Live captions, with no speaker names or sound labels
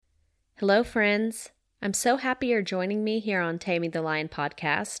Hello, friends. I'm so happy you're joining me here on Taming the Lion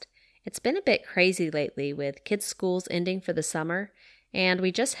podcast. It's been a bit crazy lately with kids' schools ending for the summer, and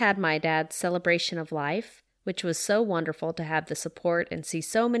we just had my dad's celebration of life, which was so wonderful to have the support and see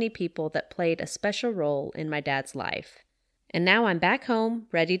so many people that played a special role in my dad's life. And now I'm back home,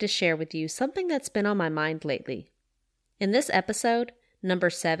 ready to share with you something that's been on my mind lately. In this episode, number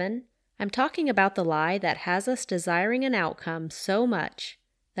 7, I'm talking about the lie that has us desiring an outcome so much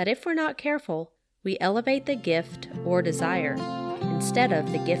that if we're not careful, we elevate the gift or desire instead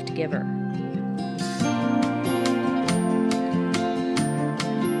of the gift giver.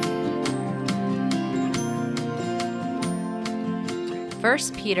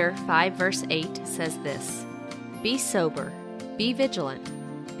 First Peter 5 verse 8 says this, "Be sober, be vigilant,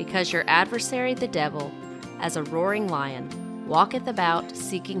 because your adversary the devil, as a roaring lion, walketh about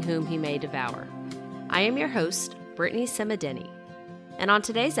seeking whom he may devour." I am your host, Brittany Semedeni, and on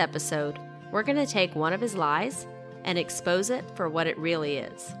today's episode, we're going to take one of his lies and expose it for what it really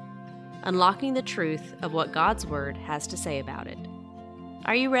is, unlocking the truth of what God's Word has to say about it.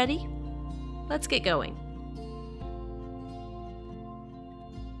 Are you ready? Let's get going.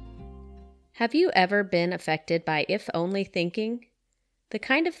 Have you ever been affected by if-only thinking? The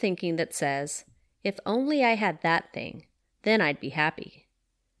kind of thinking that says, if only I had that thing, then I'd be happy.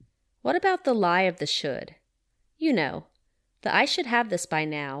 What about the lie of the should? You know, the I should have this by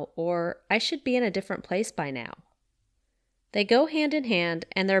now, or I should be in a different place by now. They go hand in hand,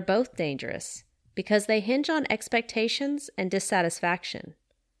 and they're both dangerous because they hinge on expectations and dissatisfaction.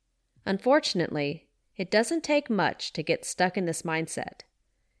 Unfortunately, it doesn't take much to get stuck in this mindset.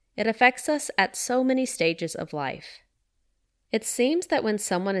 It affects us at so many stages of life. It seems that when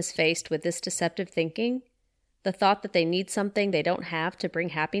someone is faced with this deceptive thinking, the thought that they need something they don't have to bring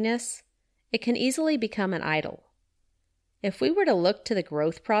happiness, it can easily become an idol. If we were to look to the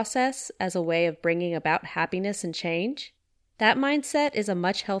growth process as a way of bringing about happiness and change, that mindset is a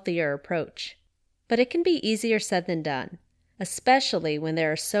much healthier approach. But it can be easier said than done, especially when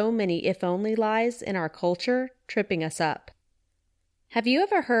there are so many if-only lies in our culture tripping us up. Have you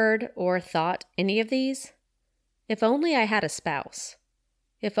ever heard or thought any of these? If only I had a spouse.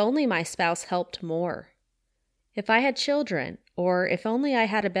 If only my spouse helped more. If I had children, or if only I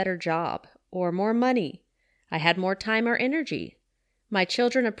had a better job, or more money. I had more time or energy. My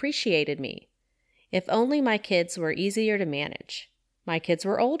children appreciated me. If only my kids were easier to manage. My kids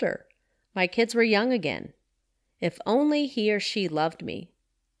were older. My kids were young again. If only he or she loved me.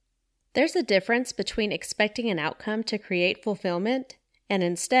 There's a difference between expecting an outcome to create fulfillment and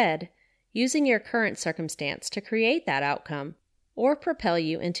instead using your current circumstance to create that outcome or propel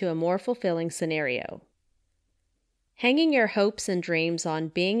you into a more fulfilling scenario. Hanging your hopes and dreams on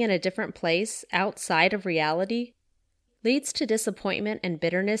being in a different place outside of reality leads to disappointment and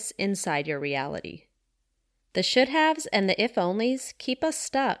bitterness inside your reality. The should-haves and the if-onlys keep us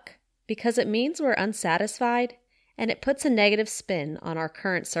stuck because it means we're unsatisfied and it puts a negative spin on our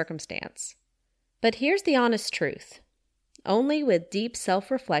current circumstance. But here's the honest truth. Only with deep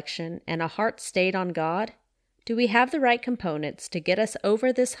self-reflection and a heart stayed on God do we have the right components to get us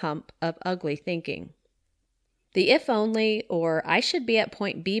over this hump of ugly thinking. The if-only, or I should be at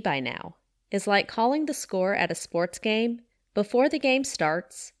point B by now, is like calling the score at a sports game before the game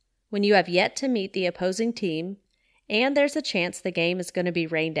starts, when you have yet to meet the opposing team, and there's a chance the game is going to be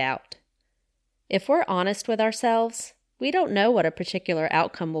rained out. If we're honest with ourselves, we don't know what a particular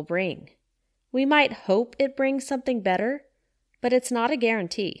outcome will bring. We might hope it brings something better, but it's not a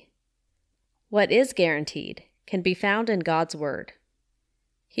guarantee. What is guaranteed can be found in God's Word.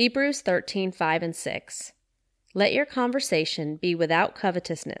 Hebrews 13:5 and 6. Let your conversation be without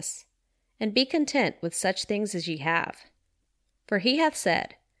covetousness, and be content with such things as ye have. For he hath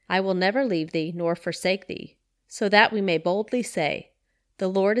said, I will never leave thee nor forsake thee, so that we may boldly say, The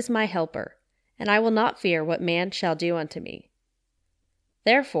Lord is my helper, and I will not fear what man shall do unto me.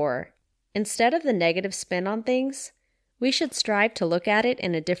 Therefore, instead of the negative spin on things, we should strive to look at it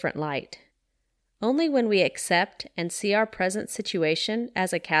in a different light. Only when we accept and see our present situation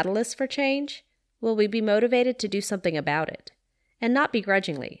as a catalyst for change will we be motivated to do something about it, and not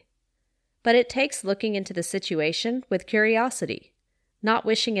begrudgingly. But it takes looking into the situation with curiosity, not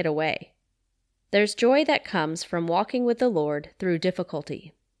wishing it away. There's joy that comes from walking with the Lord through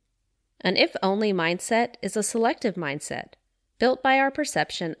difficulty. An if-only mindset is a selective mindset, built by our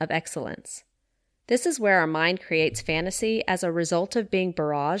perception of excellence. This is where our mind creates fantasy as a result of being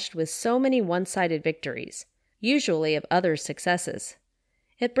barraged with so many one-sided victories, usually of others' successes.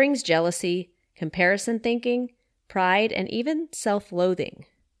 It brings jealousy, comparison thinking, pride, and even self-loathing.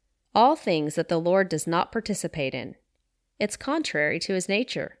 All things that the Lord does not participate in. It's contrary to his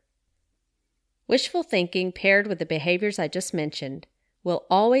nature. Wishful thinking paired with the behaviors I just mentioned will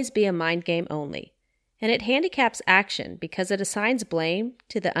always be a mind game only, and it handicaps action because it assigns blame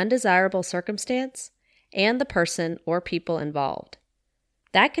to the undesirable circumstance and the person or people involved.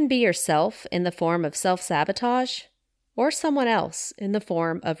 That can be yourself in the form of self-sabotage or someone else in the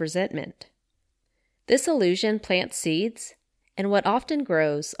form of resentment. This illusion plants seeds, and what often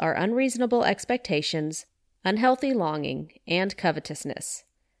grows are unreasonable expectations, unhealthy longing, and covetousness.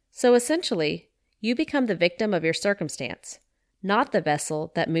 So essentially, you become the victim of your circumstance, not the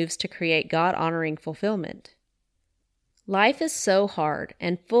vessel that moves to create God-honoring fulfillment. Life is so hard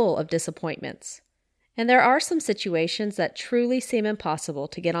and full of disappointments, and there are some situations that truly seem impossible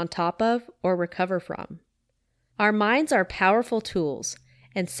to get on top of or recover from. Our minds are powerful tools,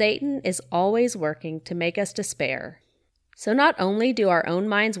 and Satan is always working to make us despair. So not only do our own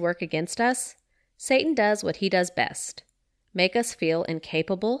minds work against us, Satan does what he does best: make us feel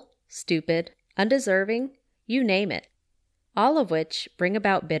incapable, stupid, undeserving, you name it, all of which bring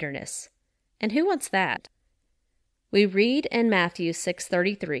about bitterness. And who wants that? We read in Matthew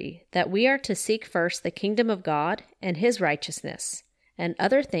 6:33 that we are to seek first the kingdom of God and his righteousness, and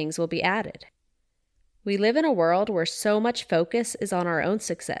other things will be added. We live in a world where so much focus is on our own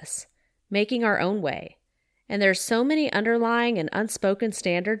success, making our own way, and there's so many underlying and unspoken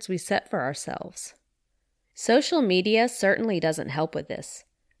standards we set for ourselves. Social media certainly doesn't help with this,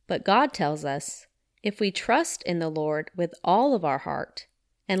 but God tells us, if we trust in the Lord with all of our heart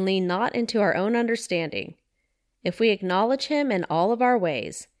and lean not into our own understanding, if we acknowledge him in all of our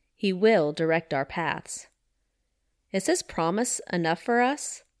ways, he will direct our paths. Is this promise enough for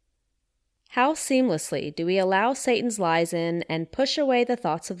us? How seamlessly do we allow Satan's lies in and push away the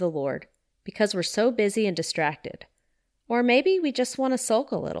thoughts of the Lord because we're so busy and distracted? Or maybe we just want to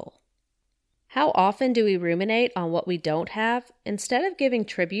sulk a little. How often do we ruminate on what we don't have instead of giving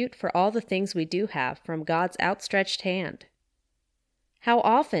tribute for all the things we do have from God's outstretched hand? How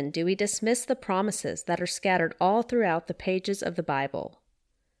often do we dismiss the promises that are scattered all throughout the pages of the Bible?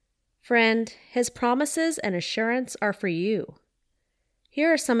 Friend, his promises and assurance are for you.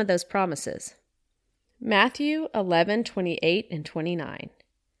 Here are some of those promises. Matthew 11:28 and 29.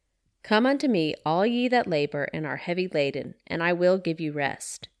 Come unto me, all ye that labor and are heavy laden, and I will give you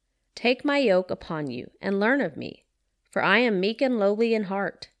rest. Take my yoke upon you, and learn of me, for I am meek and lowly in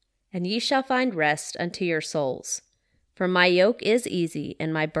heart, and ye shall find rest unto your souls. For my yoke is easy,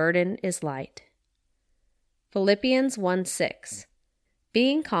 and my burden is light. Philippians 1:6.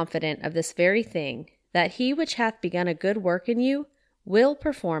 Being confident of this very thing, that he which hath begun a good work in you will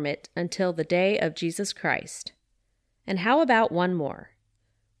perform it until the day of Jesus Christ. And how about one more?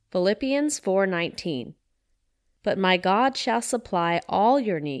 Philippians 4:19. But my God shall supply all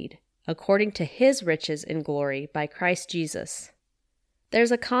your need, according to his riches in glory by Christ Jesus.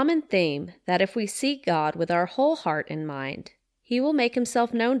 There's a common theme that if we seek God with our whole heart and mind, he will make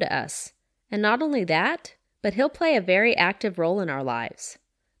himself known to us. And not only that, but he'll play a very active role in our lives.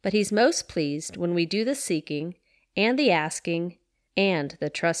 But he's most pleased when we do the seeking and the asking and the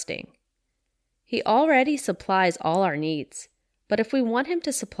trusting. He already supplies all our needs, but if we want him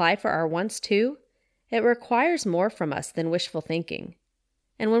to supply for our wants too, it requires more from us than wishful thinking.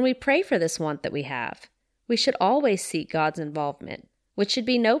 And when we pray for this want that we have, we should always seek God's involvement, which should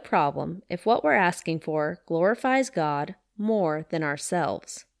be no problem if what we're asking for glorifies God more than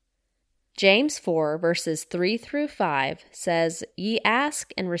ourselves. James 4 verses 3 through 5 says, Ye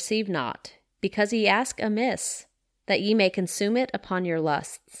ask and receive not, because ye ask amiss, that ye may consume it upon your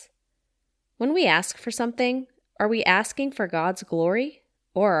lusts. When we ask for something, are we asking for God's glory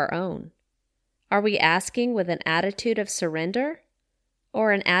or our own? Are we asking with an attitude of surrender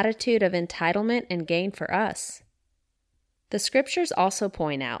or an attitude of entitlement and gain for us? The scriptures also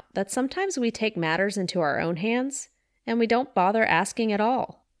point out that sometimes we take matters into our own hands and we don't bother asking at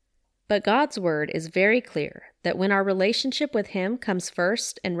all. But God's word is very clear that when our relationship with him comes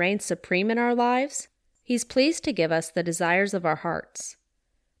first and reigns supreme in our lives, he's pleased to give us the desires of our hearts.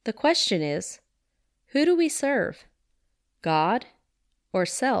 The question is, who do we serve? God or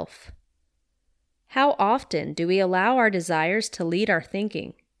self? How often do we allow our desires to lead our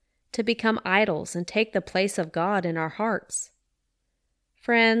thinking, to become idols and take the place of God in our hearts?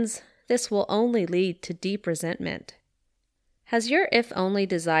 Friends, this will only lead to deep resentment. Has your if-only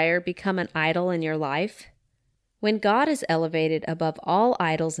desire become an idol in your life? When God is elevated above all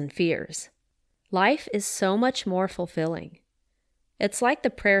idols and fears, life is so much more fulfilling. It's like the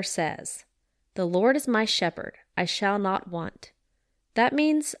prayer says, The Lord is my shepherd, I shall not want. That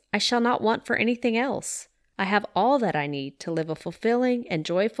means I shall not want for anything else. I have all that I need to live a fulfilling and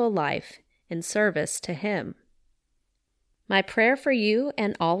joyful life in service to him. My prayer for you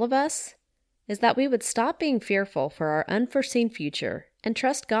and all of us is that we would stop being fearful for our unforeseen future and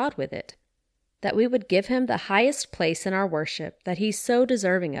trust God with it, that we would give Him the highest place in our worship that He's so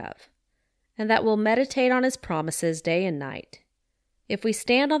deserving of, and that we'll meditate on His promises day and night. If we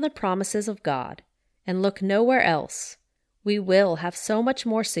stand on the promises of God and look nowhere else, we will have so much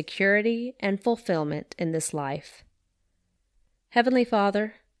more security and fulfillment in this life. Heavenly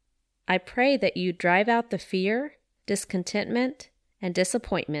Father, I pray that you drive out the fear, discontentment, and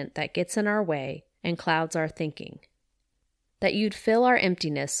disappointment that gets in our way and clouds our thinking. That you'd fill our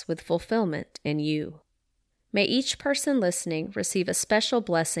emptiness with fulfillment in you. May each person listening receive a special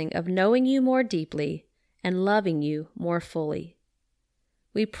blessing of knowing you more deeply and loving you more fully.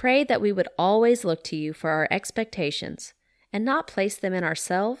 We pray that we would always look to you for our expectations and not place them in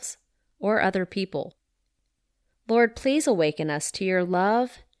ourselves or other people. Lord, please awaken us to your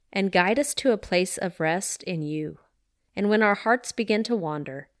love and guide us to a place of rest in you. And when our hearts begin to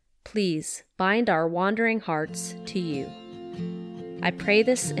wander, please bind our wandering hearts to you. I pray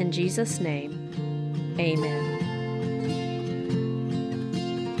this in Jesus' name. Amen.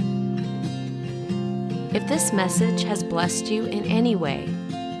 If this message has blessed you in any way,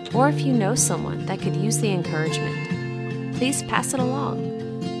 or if you know someone that could use the encouragement, please pass it along.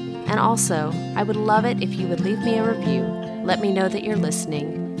 And also, I would love it if you would leave me a review, let me know that you're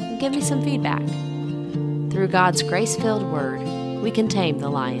listening, and give me some feedback. Through God's grace-filled word, we can tame the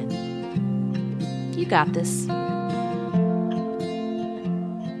lion. You got this.